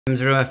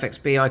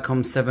IC-705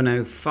 Icom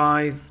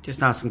 705,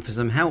 just asking for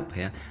some help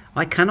here.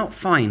 I cannot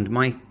find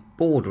my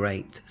baud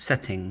rate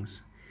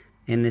settings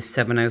in this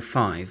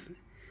 705,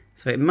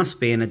 so it must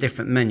be in a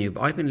different menu,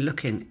 but I've been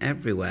looking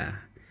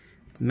everywhere.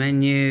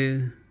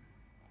 Menu,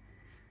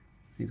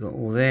 we've got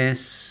all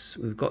this,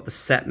 we've got the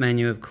set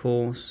menu of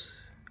course,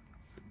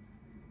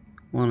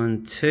 1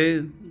 and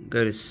 2,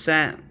 go to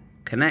set,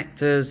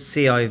 connectors,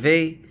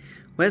 CIV,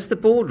 where's the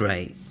baud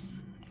rate?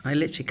 I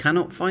literally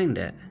cannot find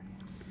it.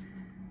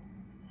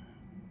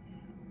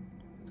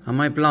 Am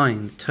I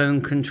blind?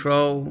 Tone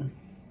control.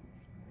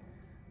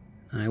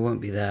 No, it won't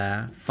be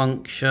there.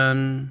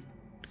 Function.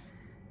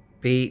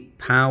 Beat.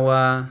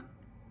 Power.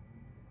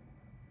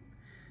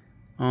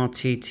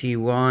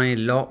 RTTY.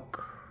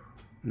 Lock.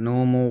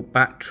 Normal.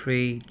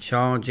 Battery.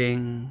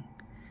 Charging.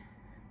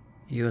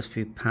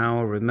 USB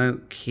power.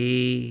 Remote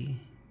key.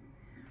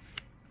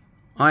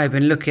 I have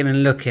been looking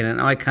and looking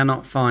and I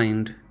cannot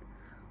find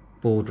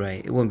baud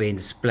rate. It won't be in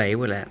display,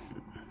 will it?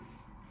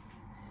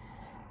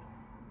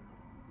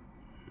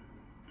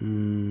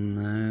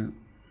 No,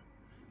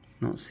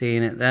 not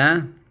seeing it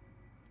there.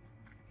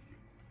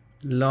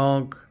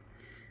 Log,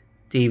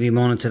 DV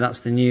monitor, that's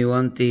the new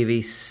one.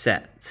 DV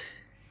set.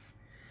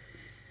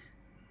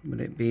 Would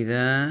it be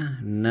there?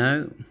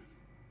 No.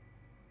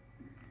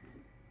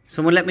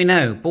 Someone let me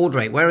know. Baud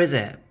rate, where is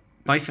it?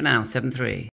 Bye for now, 7-3.